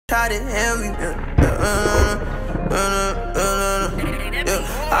Try to help me.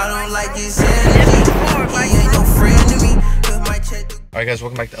 I don't like his energy. He ain't no friend to me. Alright guys,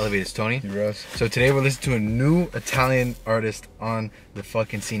 welcome back to Elevate. It's Tony. Russ. So today we're listening to a new Italian artist on the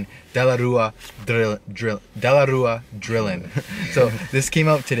fucking scene, DELARUA DRILLIN. So this came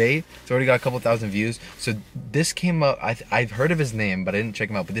out today. It's already got a couple thousand views. So this came up, I've heard of his name, but I didn't check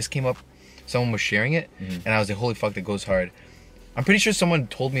him out. But this came up, someone was sharing it, and I was like, holy fuck, that goes hard. I'm pretty sure someone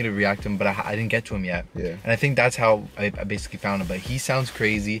told me to react to him, but I didn't get to him yet. Yeah. And I think that's how I basically found him. But he sounds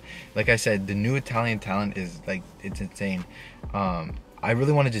crazy. Like I said, the new Italian talent is like, it's insane. I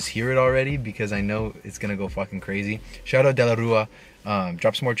really want to just hear it already because I know it's gonna go fucking crazy. Shout out DELARUA.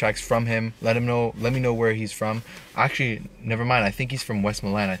 Drop some more tracks from him. Let me know where he's from. Actually, never mind. I think he's from West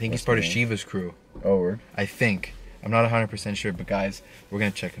Milan. I think he's part of Shiva's crew. Oh, word. I think. I'm not 100% sure, but guys, we're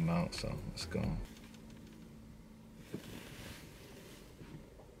gonna check him out. So let's go.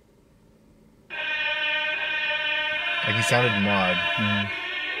 Like he sounded mod.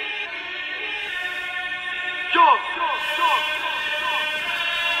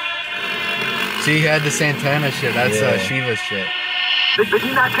 See, he had the Santana shit. That's Shiva's shit. The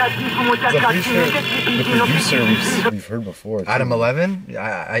producer we've heard before. Adam11?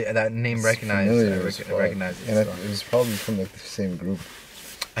 I that name recognized. I recognize it. And it was probably from like the same group.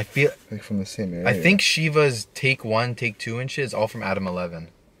 I feel like from the same area. I think Shiva's Take 1, Take 2 and shit is all from Adam11.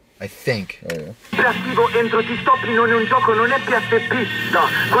 I think. Oh yeah. Entro ti stoppi, non è un gioco, non è PSP.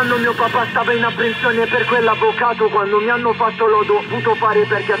 Quando mio papà stava in apprensione per quell'avvocato, quando mi hanno fatto l'ho dovuto fare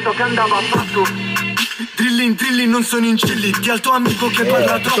perché so che andava fatto. Drillin, non sono incilli, ti al tuo amico che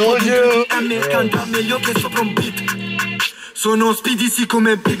parla troppo di me canta meglio che sopra un beat. Sono spidisi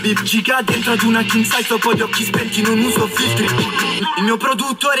come bip giga dentro ad una king size, dopo gli occhi spenti, non uso filtri. Il mio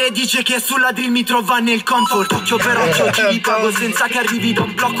produttore dice che sulla drill mi trova nel comfort. Occhio per occhio ti ripago senza che arrivi da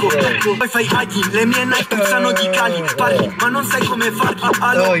un blocco. Poi fai hacking, le mie Nike puzzano di cali. Parli, ma non sai come farli.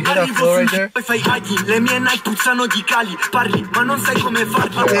 Arrivo su poi fai hacking, le mie Nike puzzano di cali. Parli, ma non sai come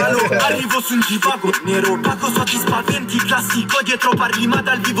farli. Arrivo su un givago nero, pago so ti spaventi. Classico dietro parli, ma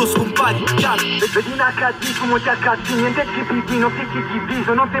dal vivo scompari. Vedi in HD come ti accazzi, niente ci non ti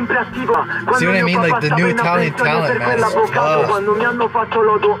viso, non sempre attivo. See what I mean? Like the new Italian talent, man. Quando mi hanno fatto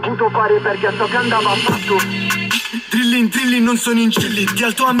l'ho dovuto fare perché so che andava fatto. Drillin, non sono incilli. Di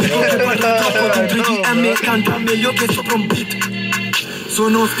al tuo amico che parla troppo dentro di DM canta meglio che sopra un beat.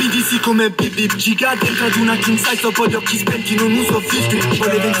 Sono spidisi come bip giga dentro ad una king size, dopo gli occhi spenti, non uso filtri.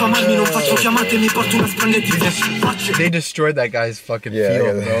 Volevo infamarmi, non faccio chiamate, mi porto una spranghetti. They destroyed that guy's fucking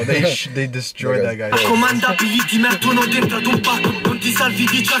field, bro. They destroyed that guy. Raccomandabili ti mettono dentro ad un pacco. Non ti salvi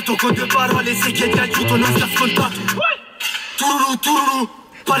di certo con due parole, se chiedi aiuto non sta ascoltato. Tururu,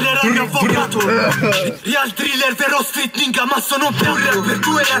 parlerà il mio avvocato. Real thriller, vero street ninja, ma sono più rapper.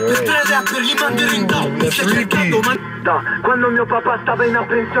 2 rapper, 3 rapper, li manderò in down. Mi stai cercando, ma... Quando mio papà stava in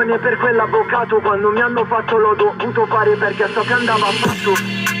apprensione per quell'avvocato, quando mi hanno fatto l'ho dovuto fare perché so che andava fatto.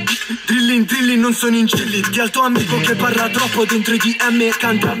 Drillin, non sono incilli. Di al tuo amico che parla troppo dentro i DM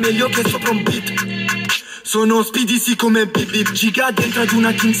canta meglio che sopra un beat. Sono spidisi come bip giga dentro ad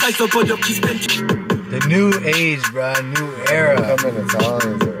una king size, dopo gli occhi spenti. The new age, bro, new era. Coming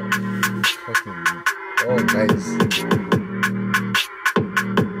Italians are fucking, oh nice.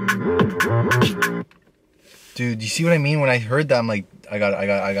 Dude, you see what I mean? When I heard that, I'm like, I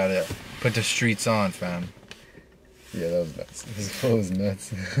gotta put the streets on, fam. Yeah, that was nuts. His flow was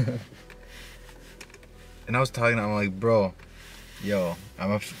nuts. And I was talking, I'm like, bro, yo, I'm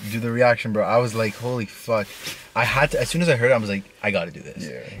gonna do the reaction, bro. I was like, holy fuck. I had to, as soon as I heard it, I was like, I gotta do this.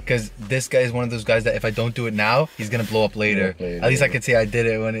 Yeah. Because this guy is one of those guys that if I don't do it now, he's gonna blow up later. At least I could say I did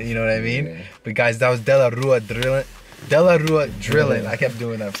it when, you know what I mean? Yeah. But guys, that was DELARUA DRILLIN. I kept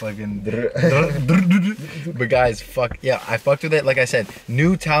doing that fucking. But guys, fuck yeah, I fucked with it. Like I said,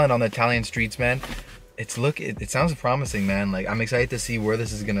 new talent on the Italian streets, man. It sounds promising, man. Like I'm excited to see where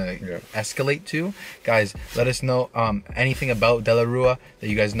this is gonna escalate to. Guys, let us know anything about DELARUA that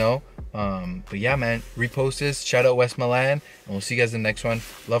you guys know. But yeah, man, repost this. Shout out West Milan, and we'll see you guys in the next one.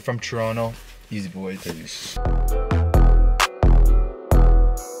 Love from Toronto. Easy boys.